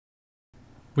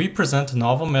We present a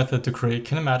novel method to create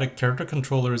kinematic character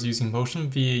controllers using Motion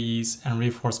VAEs and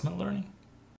reinforcement learning.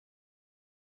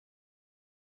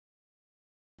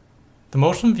 The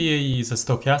Motion VAE is a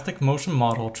stochastic motion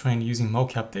model trained using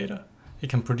mocap data. It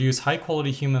can produce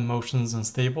high-quality human motions and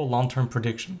stable long-term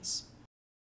predictions.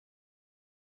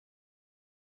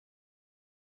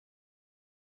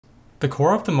 The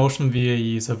core of the Motion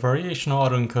VAE is a variational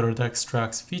autoencoder that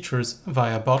extracts features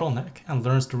via bottleneck and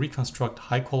learns to reconstruct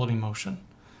high-quality motion.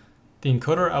 The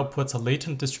encoder outputs a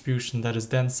latent distribution that is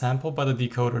then sampled by the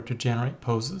decoder to generate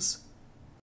poses.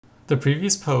 The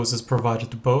previous pose is provided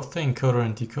to both the encoder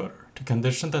and decoder to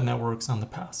condition the networks on the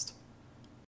past.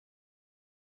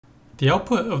 The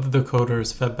output of the decoder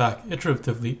is fed back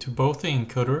iteratively to both the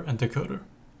encoder and decoder.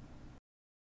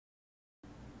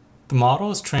 The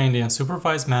model is trained in a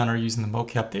supervised manner using the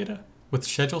mocap data, with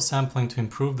schedule sampling to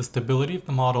improve the stability of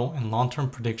the model and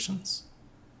long-term predictions.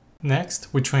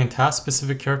 Next, we train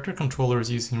task-specific character controllers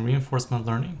using reinforcement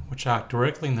learning, which act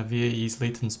directly in the VAE's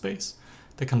latent space.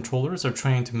 The controllers are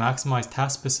trained to maximize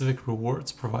task-specific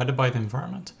rewards provided by the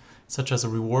environment, such as a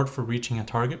reward for reaching a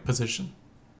target position.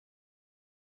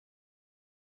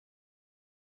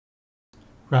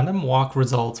 Random walk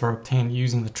results are obtained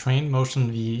using the trained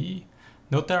Motion VAE.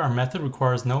 Note that our method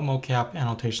requires no mocap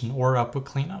annotation or output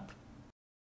cleanup.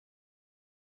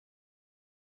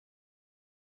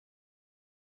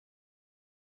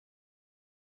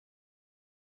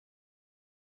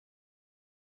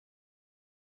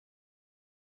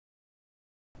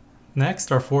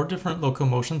 Next are 4 different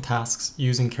locomotion tasks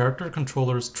using character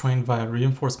controllers trained via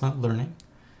reinforcement learning.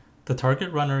 The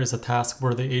target runner is a task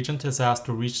where the agent is asked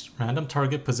to reach random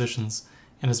target positions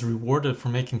and is rewarded for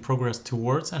making progress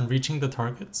towards and reaching the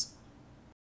targets.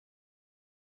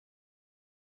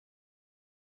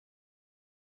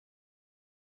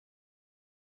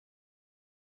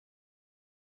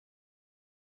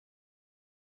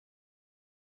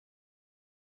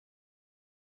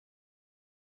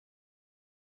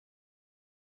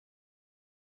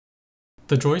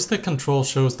 The joystick control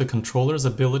shows the controller's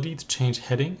ability to change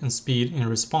heading and speed in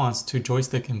response to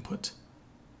joystick input.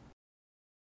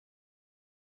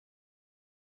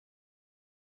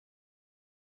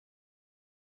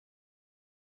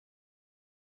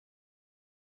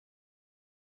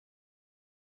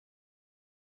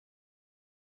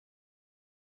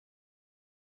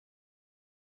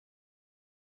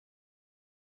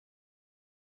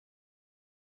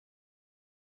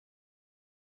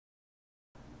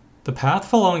 The path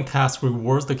following task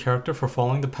rewards the character for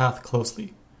following the path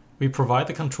closely. We provide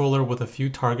the controller with a few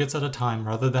targets at a time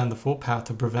rather than the full path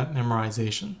to prevent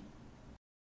memorization.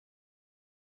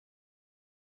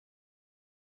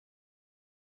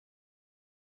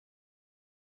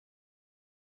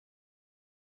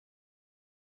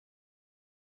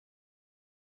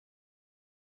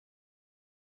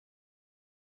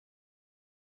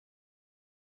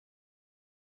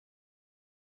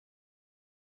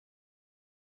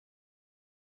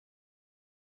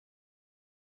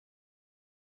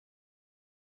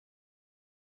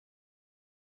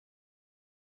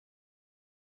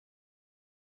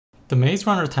 The Maze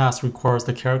Runner task requires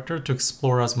the character to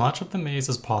explore as much of the maze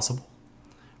as possible.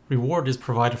 Reward is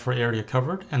provided for area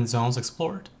covered and zones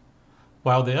explored,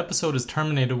 while the episode is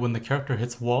terminated when the character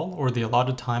hits a wall or the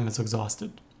allotted time is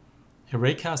exhausted. A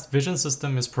raycast vision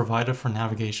system is provided for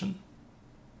navigation.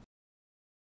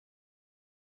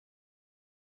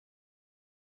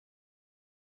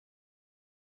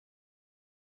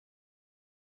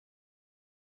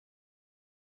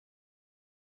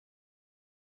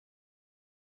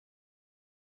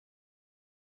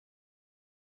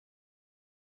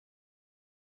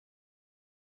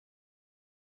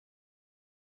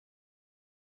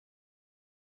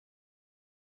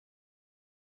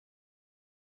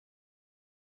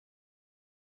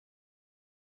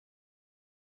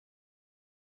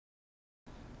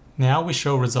 Now we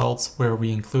show results where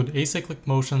we include acyclic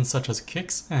motions such as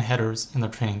kicks and headers in the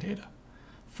training data.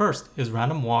 First is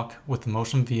random walk with the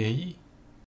Motion VAE.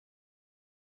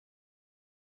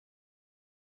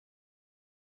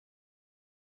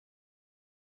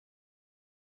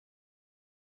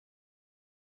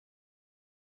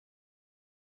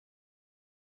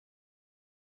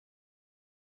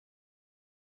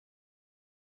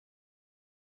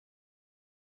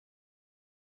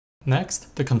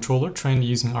 Next, the controller trained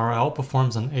using RL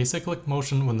performs an acyclic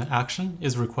motion when the action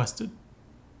is requested.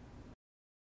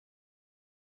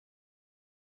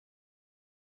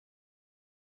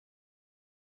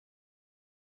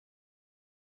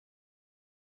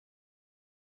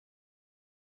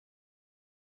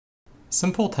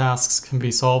 Simple tasks can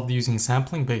be solved using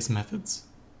sampling-based methods.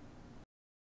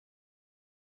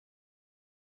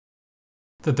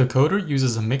 The decoder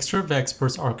uses a mixture of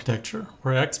experts architecture,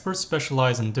 where experts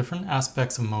specialize in different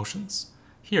aspects of motions.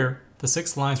 Here, the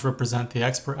 6 lines represent the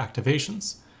expert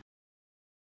activations.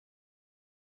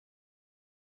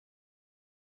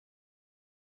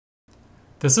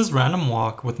 This is random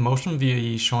walk with Motion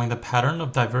VAEs showing the pattern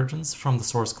of divergence from the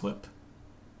source clip.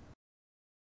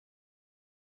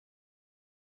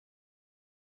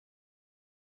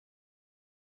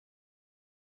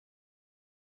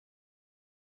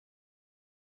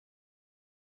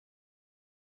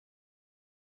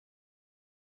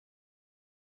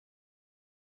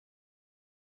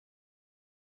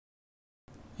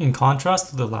 In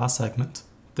contrast to the last segment,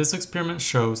 this experiment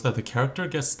shows that the character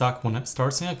gets stuck when it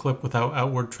starts in a clip without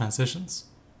outward transitions.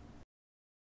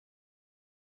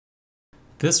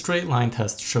 This straight line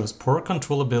test shows poor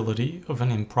controllability of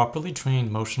an improperly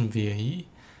trained Motion VAE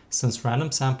since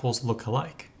random samples look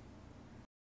alike.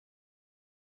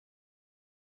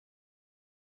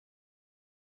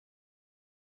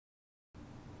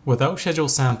 Without schedule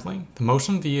sampling, the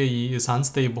Motion VAE is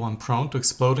unstable and prone to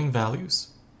exploding values.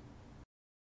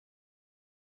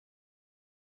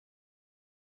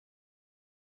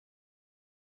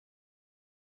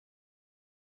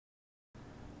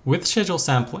 With schedule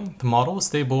sampling, the model is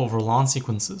stable over long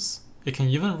sequences. It can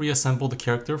even reassemble the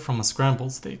character from a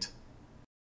scrambled state.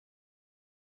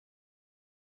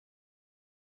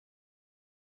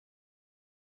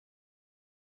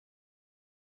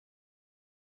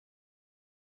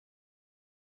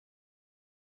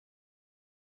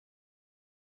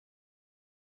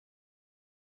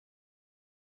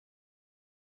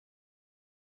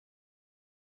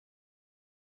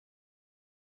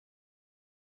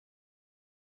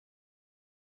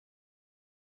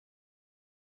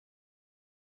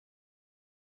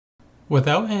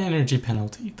 Without an energy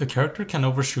penalty, the character can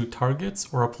overshoot targets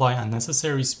or apply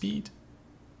unnecessary speed.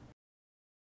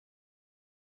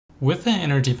 With an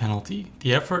energy penalty,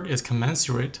 the effort is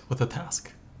commensurate with the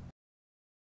task.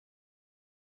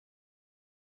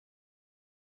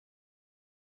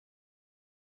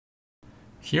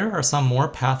 Here are some more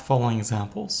path-following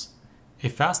examples. A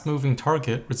fast-moving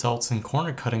target results in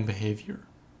corner-cutting behavior.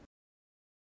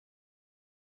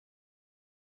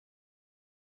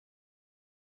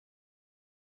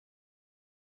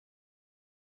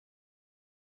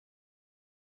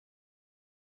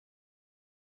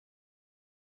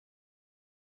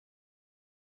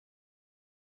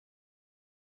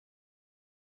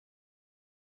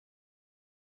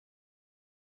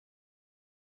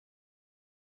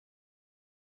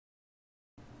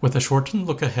 With a shortened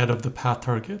look ahead of the path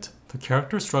target, the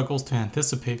character struggles to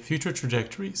anticipate future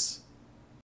trajectories.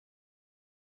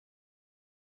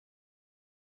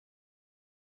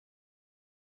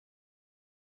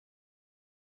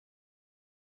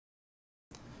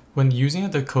 When using a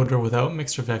decoder without a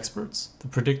mixture of experts, the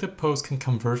predicted pose can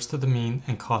converge to the mean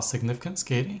and cause significant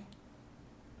skating.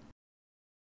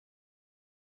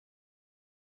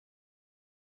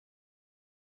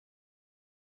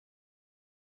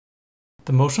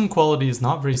 The motion quality is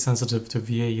not very sensitive to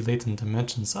VAE latent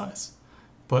dimension size,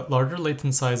 but larger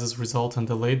latent sizes result in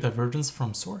delayed divergence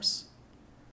from source.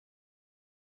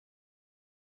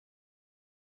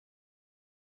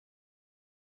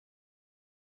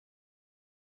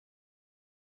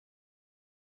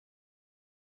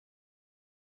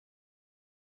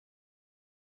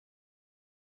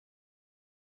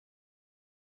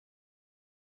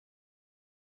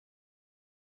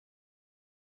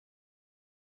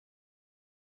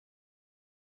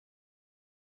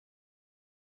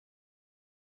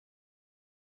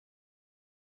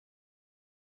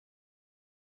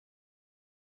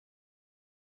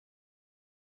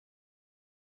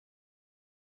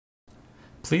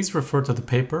 Please refer to the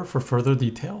paper for further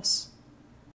details.